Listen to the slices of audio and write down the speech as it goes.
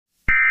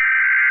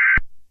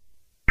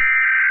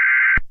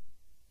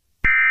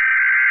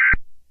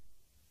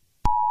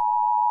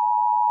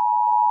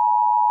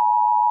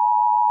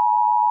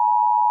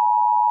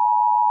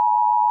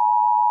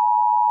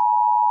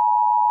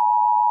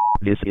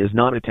This is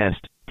not a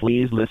test.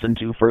 Please listen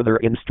to further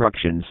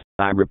instructions.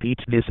 I repeat,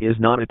 this is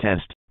not a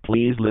test.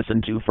 Please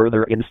listen to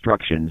further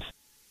instructions.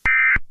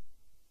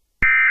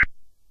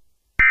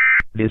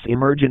 This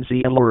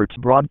emergency alert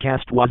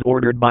broadcast was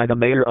ordered by the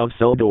mayor of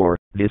Sodor.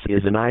 This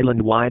is an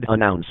island-wide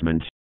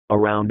announcement.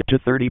 Around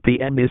 2:30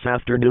 p.m. this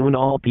afternoon,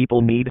 all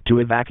people need to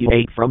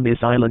evacuate from this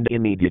island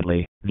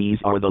immediately. These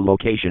are the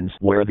locations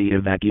where the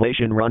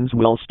evacuation runs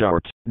will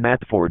start: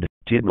 Matford,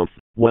 Tidmouth,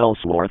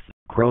 Wellsworth,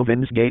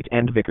 Crovansgate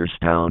and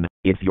Vickerstown.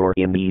 If you're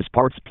in these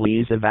parts,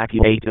 please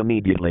evacuate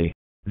immediately.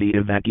 The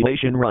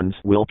evacuation runs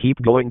will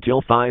keep going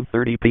till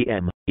 5:30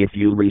 p.m. If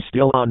you are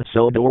still on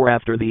Sodor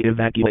after the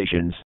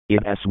evacuations,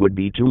 it would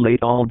be too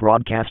late. All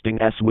broadcasting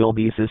will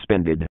be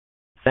suspended.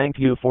 Thank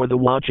you for the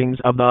watchings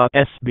of the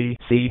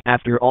SBC.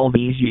 After all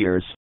these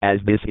years, as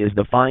this is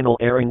the final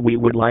airing, we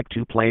would like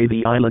to play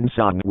the island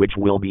song, which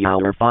will be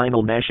our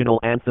final national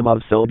anthem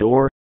of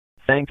Sodor.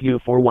 Thank you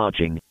for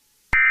watching.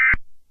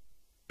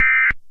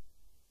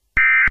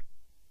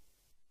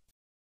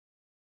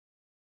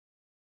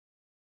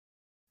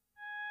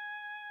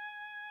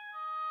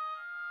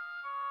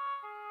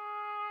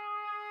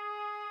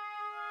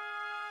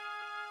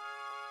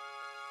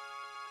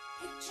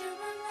 Picture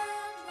a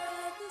land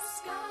where the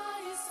sky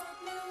is so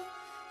blue,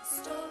 a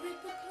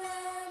storybook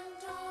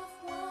land of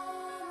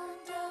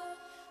wonder,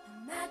 a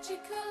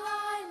magical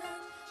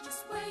island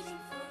just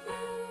waiting for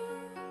you.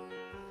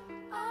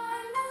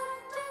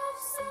 Island of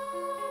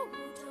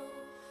Sodor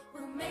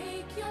will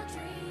make your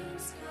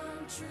dreams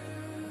come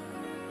true.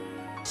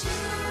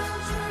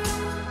 Children,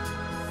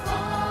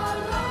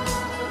 follow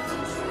the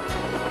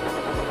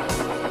dream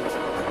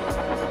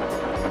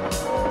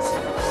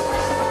to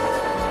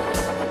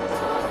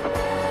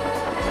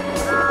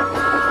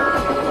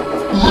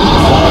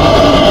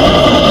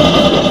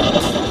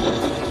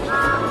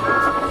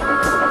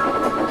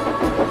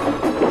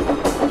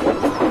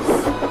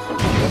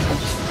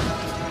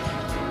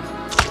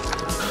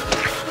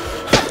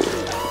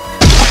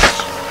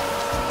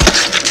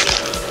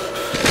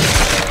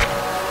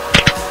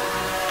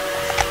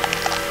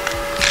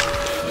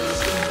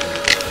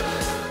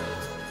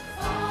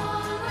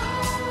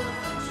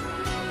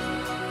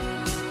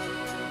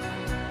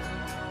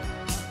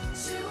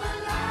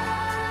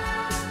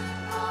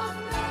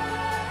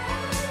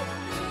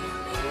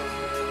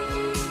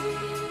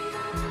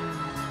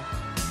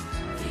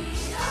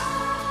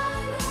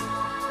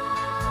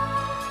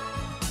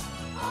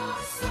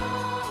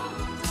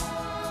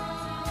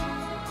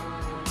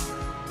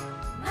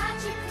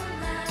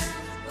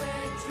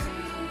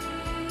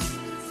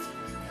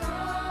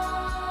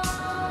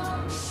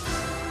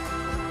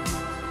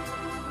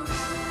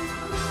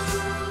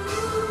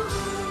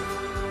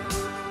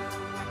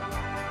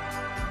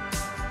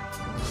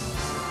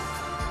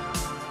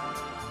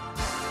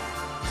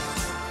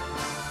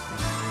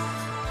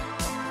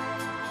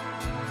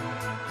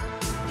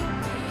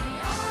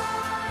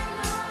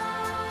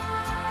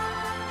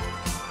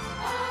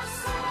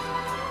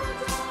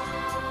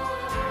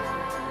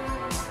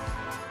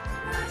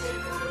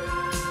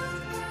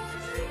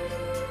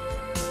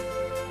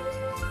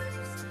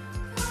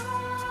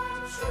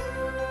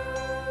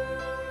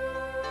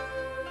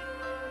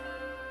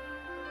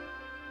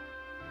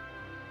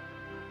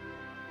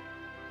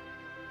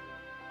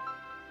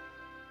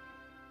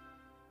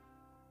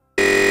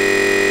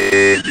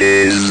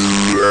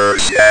a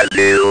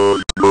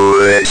settled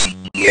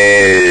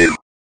question.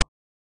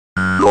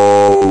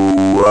 No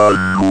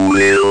one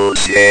will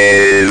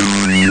save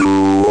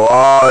you.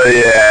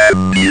 I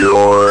am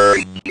your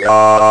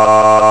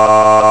God.